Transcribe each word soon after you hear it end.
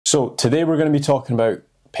So today we're going to be talking about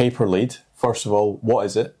pay-per lead. First of all, what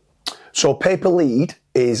is it? So pay-per lead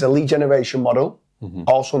is a lead generation model,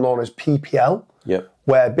 also known as PPL,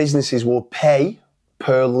 where businesses will pay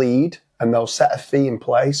per lead and they'll set a fee in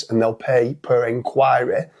place and they'll pay per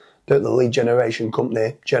inquiry that the lead generation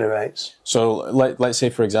company generates. So let's say,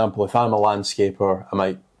 for example, if I'm a landscaper, I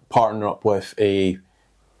might partner up with a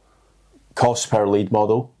cost per lead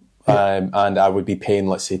model, and I would be paying,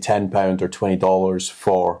 let's say, £10 or $20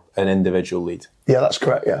 for an individual lead. Yeah, that's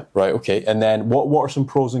correct, yeah. Right, okay. And then what are some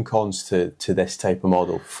pros and cons to this type of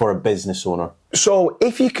model for a business owner? So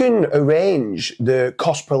if you can arrange the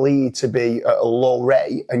cost per lead to be at a low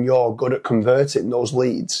rate and you're good at converting those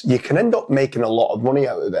leads, you can end up making a lot of money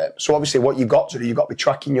out of it. So obviously what you've got to do, you've got to be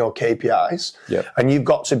tracking your KPIs, and you've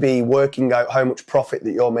got to be working out how much profit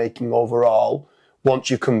that you're making overall once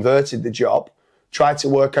you've converted the job. Try to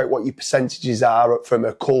work out what your percentages are from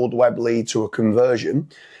a cold web lead to a conversion.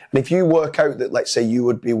 And if you work out that, let's say, you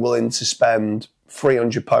would be willing to spend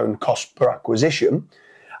 £300 cost per acquisition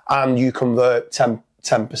and you convert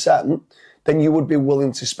 10%, then you would be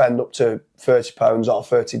willing to spend up to £30 or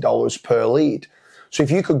 $30 per lead. So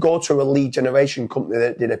if you could go to a lead generation company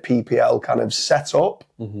that did a PPL kind of setup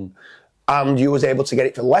and you was able to get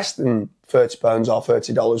it for less than £30 or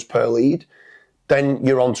 $30 per lead, then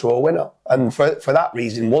you're on to a winner. And for that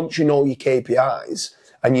reason, once you know your KPIs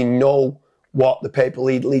and you know what the pay-per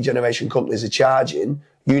lead generation companies are charging,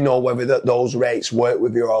 you know whether those rates work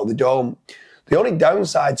with you or they don't. The only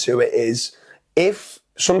downside to it is if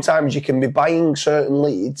sometimes you can be buying certain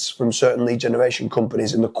leads from certain lead generation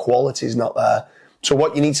companies and the quality is not there. So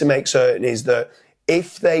what you need to make certain is that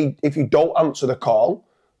if you don't answer the call,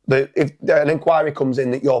 if an inquiry comes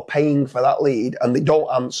in that you're paying for that lead and they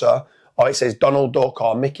don't answer, or it says Donald Duck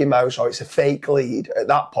or Mickey Mouse, or it's a fake lead, at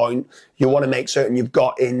that point, you want to make certain you've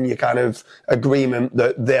got in your kind of agreement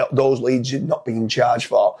that those leads you're not being charged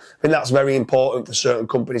for. I think that's very important for certain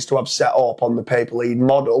companies to have set up on the pay-per lead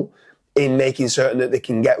model in making certain that they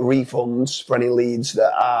can get refunds for any leads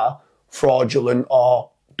that are fraudulent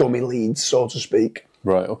or dummy leads, so to speak.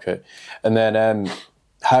 Right, okay. And then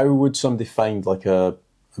how would somebody find like a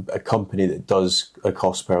company that does a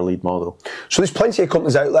cost per lead model? So there's plenty of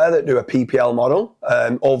companies out there that do a PPL model.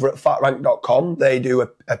 Over at fatrank.com, they do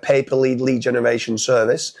a pay-per-lead lead generation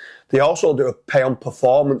service. They also do a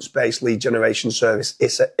pay-on-performance-based lead generation service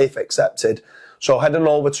if accepted. So head on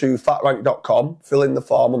over to fatrank.com, fill in the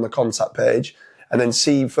form on the contact page, and then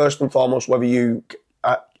see first and foremost whether you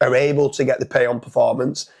are able to get the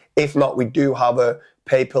pay-on-performance. If not, we do have a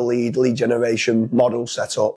pay-per-lead lead generation model set up.